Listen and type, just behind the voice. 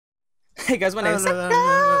Hey guys, my name is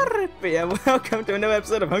Whippy, and welcome to another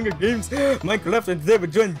episode of Hunger Games Minecraft, and today we're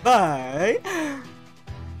joined by...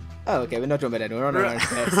 Oh, okay, we're not joined by anyone, we're on our own.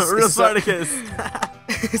 Real Spartacus.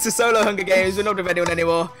 It's a solo Hunger Games, we're not with anyone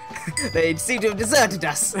anymore. They seem to have deserted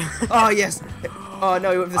us. Oh, yes. Oh,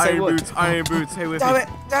 no, we went for the same wood. Iron boots, hey, Whippy. Damn it,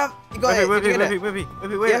 damn, you got it.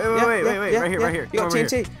 Whippy, wait, right here. You got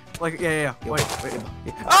TNT. Like, yeah. Wait.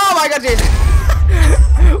 Oh my god, Jesus.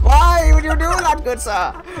 Why would you do that, good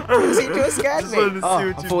sir? You seem to have scared me.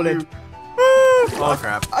 Oh, I'm falling. Oh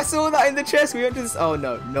crap. I saw that in the chest. We went to this. Oh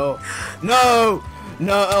no.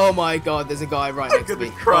 Oh my god, there's a guy right next to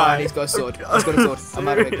me. Cry. Oh, and he's got a sword. He's got a sword. I'm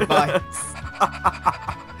out of it. Goodbye.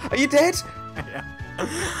 Are you dead? Yeah.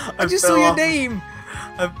 I just saw your name.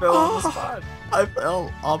 I fell off the spawn. I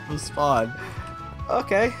fell off the spawn.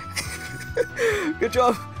 Okay. Good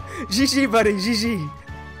job. GG, buddy. GG.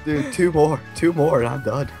 Dude, two more, and I'm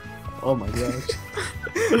done. Oh my gosh.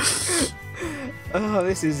 Oh,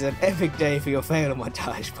 this is an epic day for your fail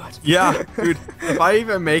montage, bud. Yeah, dude. If I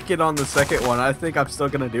even make it on the second one, I think I'm still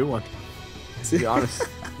gonna do one. To be honest.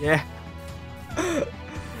 Yeah.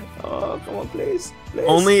 Oh, come on, please.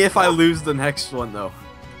 Only if I lose the next one, though.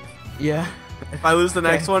 Yeah. If I lose the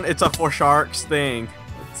next one, it's a for sharks thing.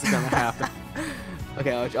 It's gonna happen.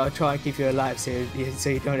 Okay, I'll try and keep you alive so you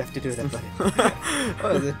don't have to do that, buddy.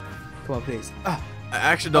 What is it? Come on, please. I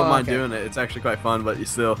actually don't mind doing it. It's actually quite fun, but you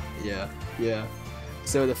still. Yeah.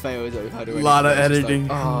 So the fails that we've had already. A lot of editing.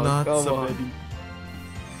 Like, oh, Lots of editing.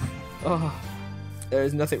 Oh, there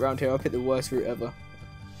is nothing around here. I picked the worst route ever.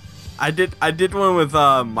 I did one with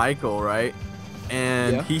Michael, right?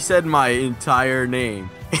 And he said my entire name.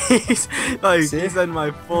 He said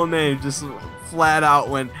my full name just flat out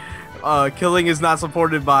when. Killing is not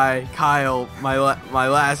supported by Kyle, my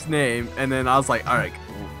last name, and then I was like, all right,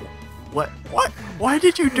 what? Why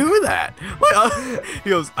did you do that? Like, he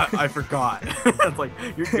goes, I forgot. I was like,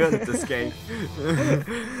 you're good at this game.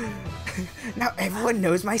 Now everyone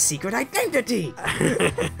knows my secret identity.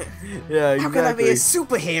 Yeah, exactly. How can I be a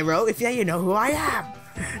superhero if you know who I am?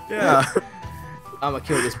 Yeah. I'm gonna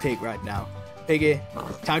kill this pig right now. Piggy,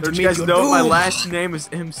 time to meet you guys your know doom. my last name is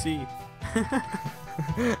MC.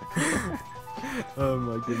 Oh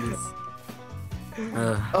my goodness.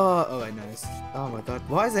 Oh, I know this. Oh my god.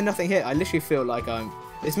 Why is there nothing here? I literally feel like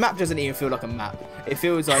this map doesn't even feel like a map. It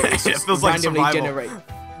feels like it's just randomly generated.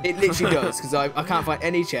 It literally does, because I can't find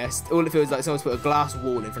any chest. All it feels like someone's put a glass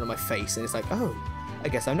wall in front of my face, and it's like, oh, I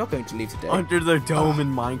guess I'm not going to leave today. Under the dome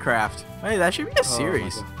in Minecraft. Hey, that should be a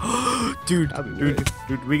series. Dude,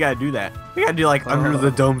 we gotta do that. We gotta do like Under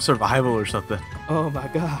the Dome survival or something. Oh my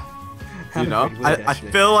god. You know, I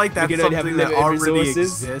feel like that's something that already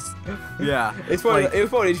exists. Yeah, it would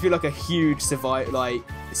probably just be like a huge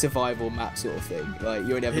survival map sort of thing. Like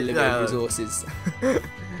you only have limited resources.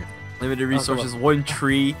 Limited resources. One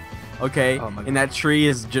tree, okay, and that tree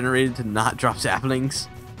is generated to not drop saplings.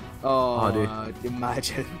 Oh, dude,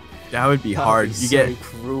 imagine. That would be hard. You get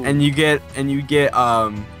cruel. You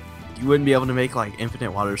wouldn't be able to make like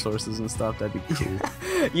infinite water sources and stuff. That'd be cool.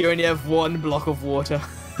 You only have one block of water.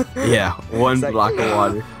 Yeah, one block of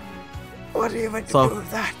water. What are you meant to do with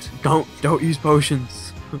that? Don't use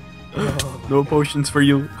potions. No potions for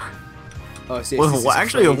you. Oh, see, well,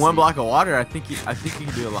 actually, with one block of water, I think you can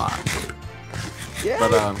do a lot. Yeah,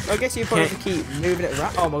 but I guess you probably have to keep moving it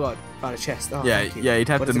around. Oh my god, found a chest. Oh, yeah, you'd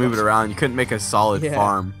have to move it around. You couldn't make a solid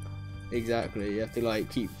farm. Exactly, you have to like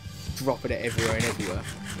keep dropping it everywhere and everywhere.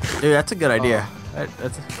 Dude, that's a good idea.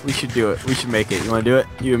 We should do it. We should make it. You want to do it?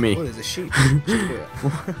 You and me. Oh, there's a sheep.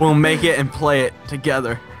 We'll make it and play it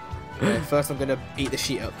together. First, I'm gonna beat the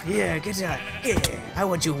sheep up. Yeah, get out. Yeah, I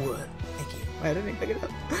want your wood. Thank you. Wait, I didn't even pick it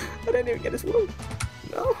up. I didn't even get this wood.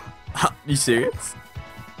 No. You serious?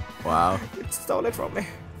 Wow. It stole it from me.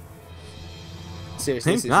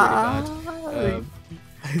 Seriously, this is really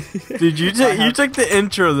bad. Dude, you took the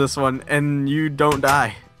intro of this one and you don't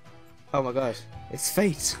die. Oh my gosh, it's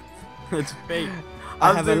fate. It's fate.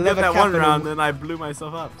 I was gonna get that one round, and I blew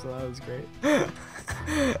myself up, so that was great.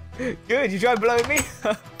 Good, you tried blowing me.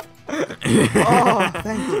 Oh,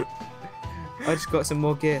 thank you. I just got some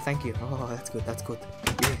more gear. Thank you. Oh, that's good. That's good.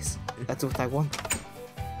 Yes, that's what I want.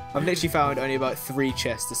 I've literally found only about 3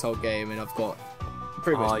 chests this whole game, and I've got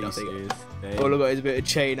pretty much nothing. All I've got is a bit of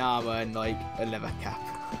chain armor and like a leather cap,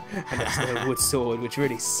 and a wood sword, which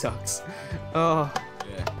really sucks. Oh.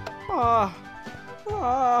 Yeah.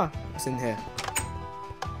 What's in here?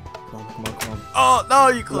 Come on. Oh no,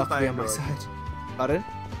 you closed the on my side. Pardon?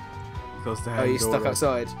 You closed the door. Oh, you stuck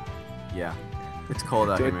outside? Yeah. It's cold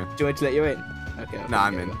out here, man. Do you want to let you in? Okay. Nah,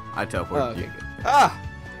 I'm in. I teleported you. Ah!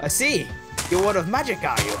 I see! You're one of magic,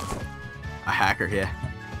 are you? A hacker, yeah.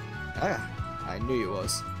 Ah, I knew it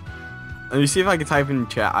was. Let me see if I can type in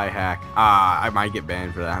chat I hack. I might get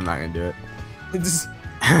banned for that. I'm not gonna do it.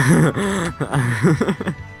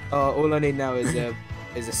 All I need now is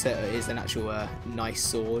an actual nice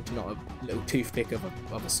sword, not a little toothpick of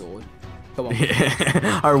a sword. Come on.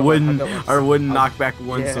 Yeah. our wooden knockback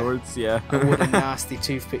swords. Yeah. Our wooden nasty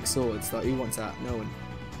toothpick swords. Like who wants that? No one.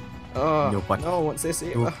 Oh, nobody. No one wants this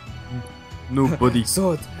either. No. Nobody.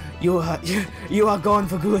 Sword. You are gone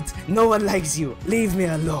for good. No one likes you. Leave me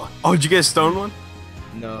alone. Oh, did you get a stone one?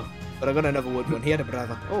 No, but I got another wood one. He had a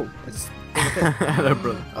brother. Oh, I just had a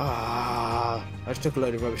brother. I just took a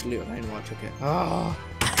load of rubbish loot and I didn't know why I took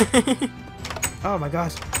it. Oh my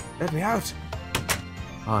god, let me out.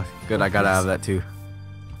 Oh, good. I got out of that too.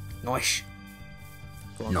 Nice.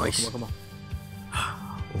 Come on, nice. Come on.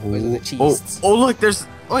 Where's the cheese? Oh, look, there's.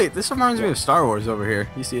 Wait, this reminds me of Star Wars over here.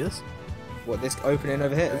 You see this? What, this opening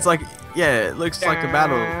over here? It's like, yeah, it looks like a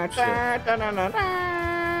battle.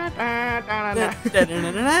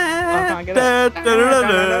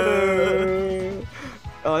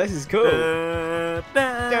 Oh, this is cool. Right,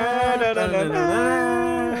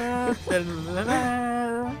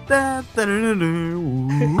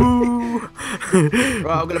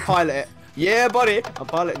 I'm gonna pilot it. Yeah, buddy. I'm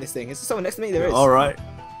piloting this thing. Is there someone next to me? There is. All right.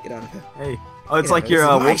 Get out of here. Hey. Oh, it's like your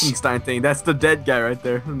Wolfenstein thing. That's the dead guy right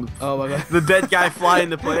there. Oh my god. The dead guy flying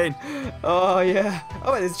the plane. Oh yeah.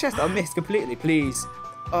 Oh wait, there's a chest I missed completely. Please.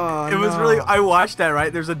 Oh. It was really. I watched that.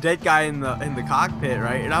 Right. There's a dead guy in the cockpit.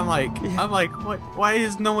 Right. And I'm like, what? Why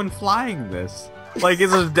is no one flying this? Like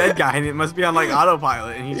it's a dead guy and it must be on like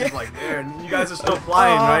autopilot and he's just like there and you guys are still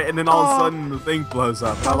flying, right? And then all of a sudden the thing blows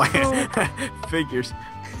up. I'm like, figures.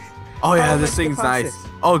 Oh yeah, this thing's nice.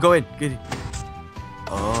 Oh, go in. Get it.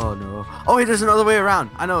 Oh no. Oh wait, there's another way around.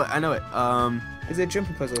 I know it. Is it a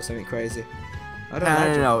jumping puzzle or something crazy? I don't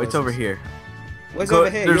know. No, it's over here. Where's over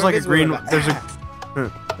here? There's like a green one.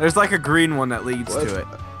 There's like a green one that leads to it.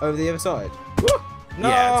 Over the other side? No,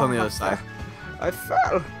 yeah, it's on the other side. I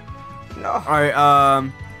fell. No. Alright,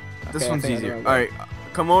 this one's easier. Alright,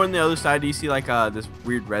 come over on the other side. Do you see like this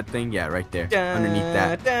weird red thing? Yeah, right there. Underneath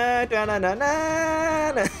that.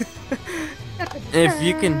 If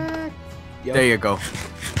you can. There you go.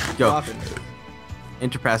 Go.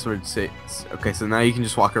 Enter password 6. Okay, so now you can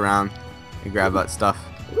just walk around and grab that stuff.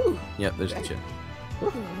 Yep, there's the shit.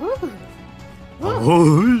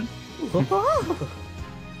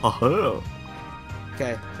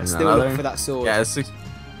 Okay, I'm still looking for that sword. Yeah, it's 6.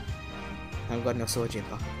 I haven't got no sword yet,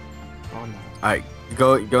 but oh no. Alright,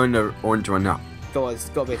 go in the orange one now. Go on, it's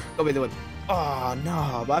gotta be the one. Oh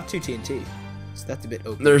no, but I have 2 TNT. So that's a bit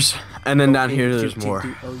open. And then down here there's more.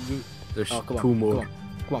 There's 2 more.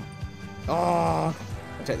 Come on. Oh,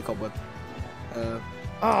 I'll take the cobweb.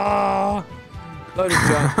 Oh, load of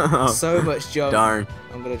junk. So much junk. Darn.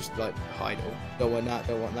 I'm gonna just like hide it all. Don't want that,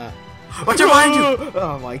 don't want that. What's behind you?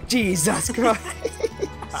 Oh my Jesus Christ.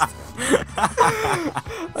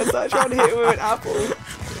 I started trying to hit him with an apple.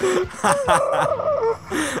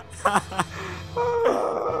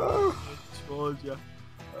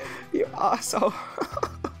 You arsehole.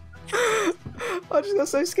 I just got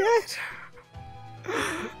so scared. I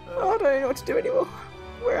don't know what to do anymore.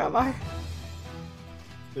 Where am I?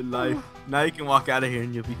 Good life. Now you can walk out of here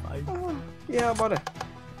and you'll be fine. Yeah, I'm on it.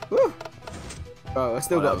 Woo. Oh, I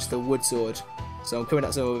still got just a wood sword. So I'm coming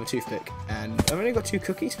out somewhere with a toothpick. And I've only got 2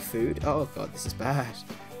 cookies for food. Oh god, this is bad.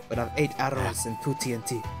 But I have 8 arrows and 2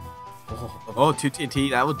 TNT. Oh, 2 TNT,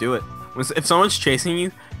 that will do it. If someone's chasing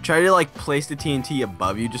you, try to like place the TNT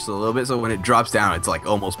above you just a little bit so when it drops down, it's like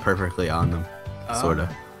almost perfectly on them. Sorta.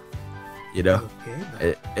 You know?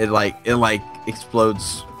 Okay, it like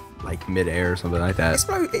explodes like mid-air or something like that.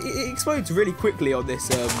 It explodes really quickly on this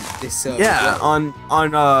yeah, on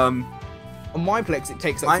Mineplex it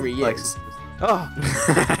takes like 3 years. Oh.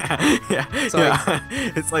 Yeah.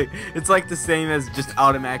 It's like the same as just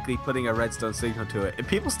automatically putting a redstone signal to it, and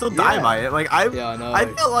people still die by it. Like I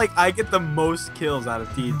feel like I get the most kills out of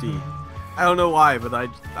TNT. I don't know why, but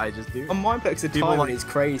I just do. On Mineplex, the timing is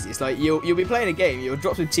crazy. It's like you'll be playing a game, you'll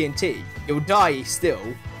drop some TNT, you'll die still,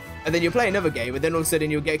 and then you'll play another game, and then all of a sudden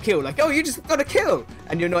you'll get killed. Like, oh, you just got a kill,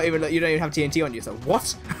 and you're not even like, you don't even have TNT on you. It's like,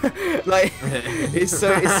 what? Like, it's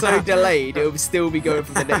so delayed. It'll still be going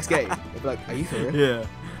from the next game. You'll be like, are you for real? Yeah.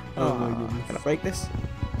 Oh my goodness. Can I break this?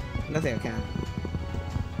 I don't think I can.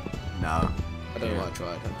 No. I don't know why I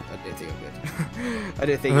tried. I didn't think I could. I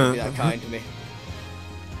didn't think you'd be that kind to me.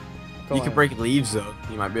 You can break leaves though.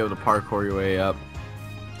 You might be able to parkour your way up.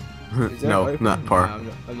 No, open? not park.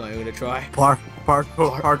 No, I'm not even gonna try.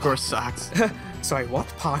 Parkour sucks. Sorry, what?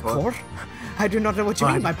 Parkour? I do not know what you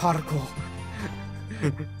mean by parkour.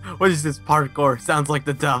 What is this parkour? Sounds like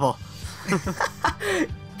the devil.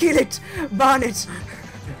 Kill it! Burn it!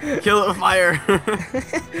 Kill it with fire.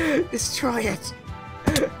 Destroy it!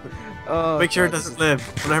 Oh, Make sure it doesn't live.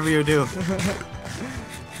 Whatever you do.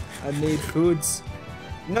 I need foods.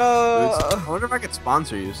 No! I wonder if I could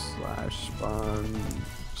sponsor you.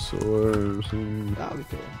 /sponsors. That would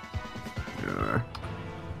be cool.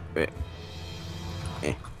 Wait.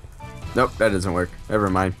 Nope, that doesn't work. Never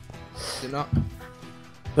mind. Do not.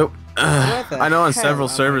 Nope. I know on several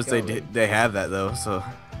hell servers am I going? they have that though, so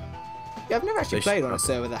Yeah, I've never actually They played should on a probably.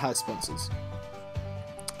 server that has sponsors.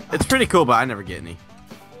 it's pretty cool. But I never get any.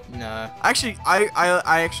 No. Actually,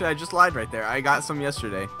 I just lied right there. I got some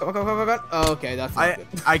yesterday. Come on, come on, come on. Oh, okay, that's not good.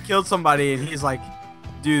 I killed somebody and he's like,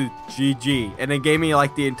 dude, GG, and it gave me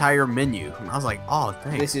like the entire menu, and I was like, oh,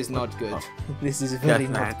 thanks. This is not good. This is very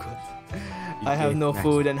not good. I have no Nice.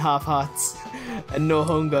 food and half hearts, and no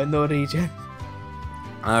hunger, no regen.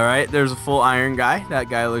 All right, there's a full iron guy. That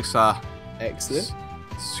guy looks Excellent.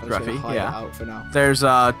 I'm just gonna scruffy. hide it Yeah. out for now. There's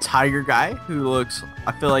a tiger guy who looks.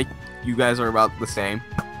 I feel like you guys are about the same.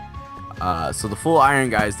 So the full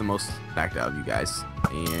iron guy is the most knocked out of you guys,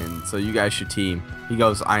 and so you guys should team. He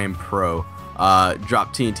goes, I am pro.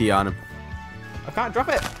 Drop TNT on him. I can't drop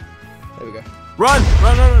it. There we go. Run!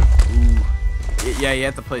 Run! Run! Run! Ooh. Yeah, you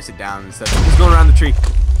have to place it down instead. He's going around the tree.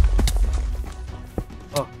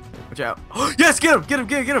 Oh, watch out! Yes, get him! Get him!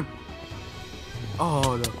 Get him!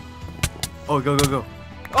 Oh no! Oh, go! Go! Go!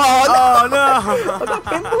 Oh no! Oh no! I got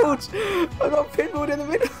pinballed! I got pinballed in the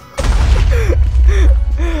middle.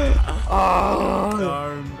 Oh!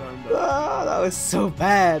 Darn. Ah, that was so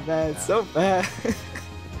bad, man. So bad.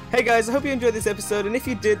 Hey guys, I hope you enjoyed this episode, and if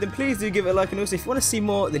you did, then please do give it a like, and also if you want to see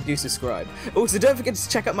more, then do subscribe. Also, don't forget to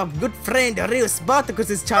check out my good friend, the real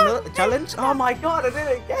Spartacus' challenge. Oh my god, I did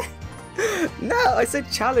it again. No, I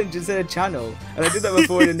said challenge instead of channel, and I did that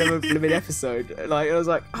before in another flipping episode. Like, I was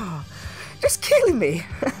like, oh, just killing me.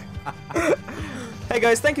 Hey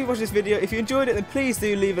guys, thank you for watching this video. If you enjoyed it, then please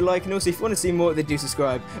do leave a like, and also if you want to see more, then do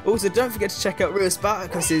subscribe. Also, don't forget to check out real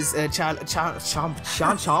Spartacus'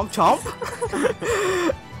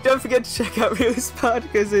 Don't forget to check out Real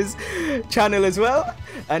Spartacus' channel as well.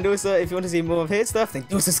 And also, if you want to see more of his stuff, then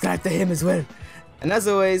do subscribe to him as well. And as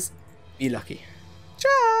always, be lucky.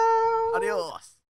 Ciao! Adios.